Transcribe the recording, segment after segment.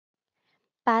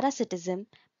Parasitism,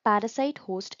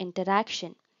 parasite-host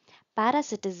interaction.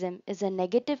 Parasitism is a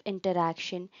negative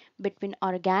interaction between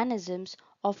organisms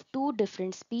of two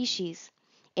different species.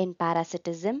 In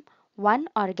parasitism, one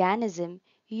organism,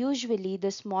 usually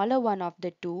the smaller one of the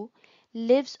two,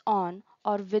 lives on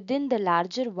or within the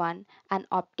larger one and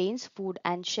obtains food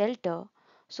and shelter.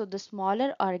 So the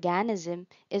smaller organism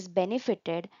is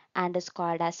benefited and is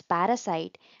called as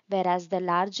parasite, whereas the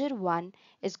larger one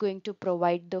is going to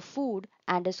provide the food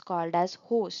and is called as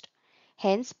host.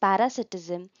 Hence,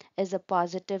 parasitism is a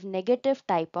positive negative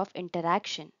type of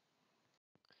interaction.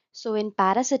 So, in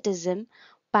parasitism,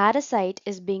 parasite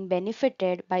is being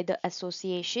benefited by the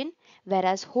association,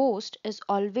 whereas host is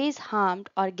always harmed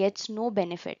or gets no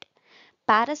benefit.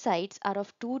 Parasites are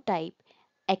of two types,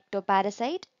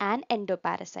 ectoparasite and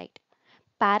endoparasite.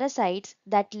 Parasites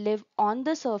that live on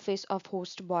the surface of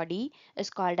host body is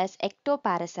called as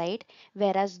ectoparasite,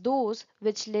 whereas those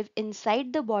which live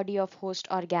inside the body of host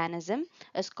organism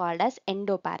is called as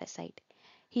endoparasite.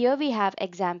 Here we have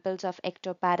examples of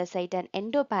ectoparasite and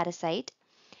endoparasite.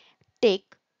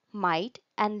 Tick, mite,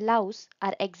 and louse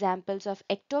are examples of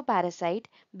ectoparasite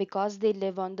because they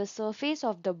live on the surface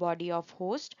of the body of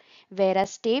host,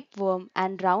 whereas tapeworm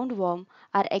and roundworm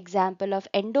are example of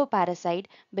endoparasite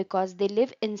because they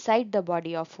live inside the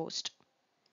body of host.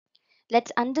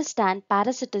 Let's understand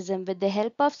parasitism with the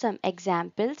help of some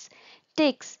examples.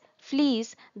 Ticks,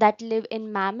 fleas that live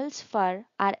in mammals' fur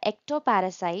are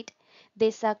ectoparasite.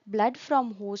 They suck blood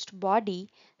from host body.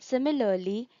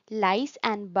 Similarly, lice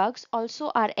and bugs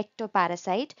also are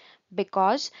ectoparasite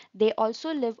because they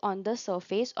also live on the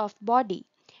surface of body.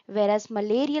 Whereas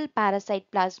malarial parasite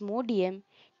Plasmodium,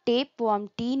 tapeworm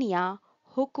Taenia,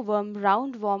 hookworm,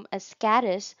 roundworm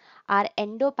Ascaris are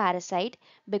endoparasite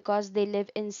because they live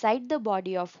inside the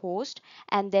body of host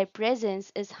and their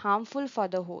presence is harmful for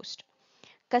the host.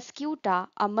 Cuscuta,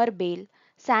 amarbale,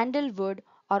 sandalwood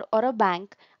or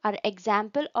orabank are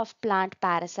example of plant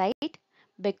parasite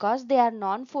because they are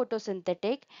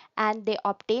non-photosynthetic and they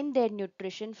obtain their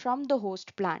nutrition from the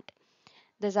host plant.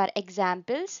 These are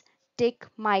examples tick,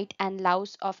 mite and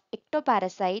louse of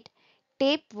ectoparasite,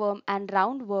 tapeworm and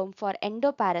roundworm for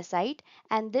endoparasite,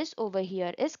 and this over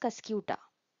here is Cuscuta.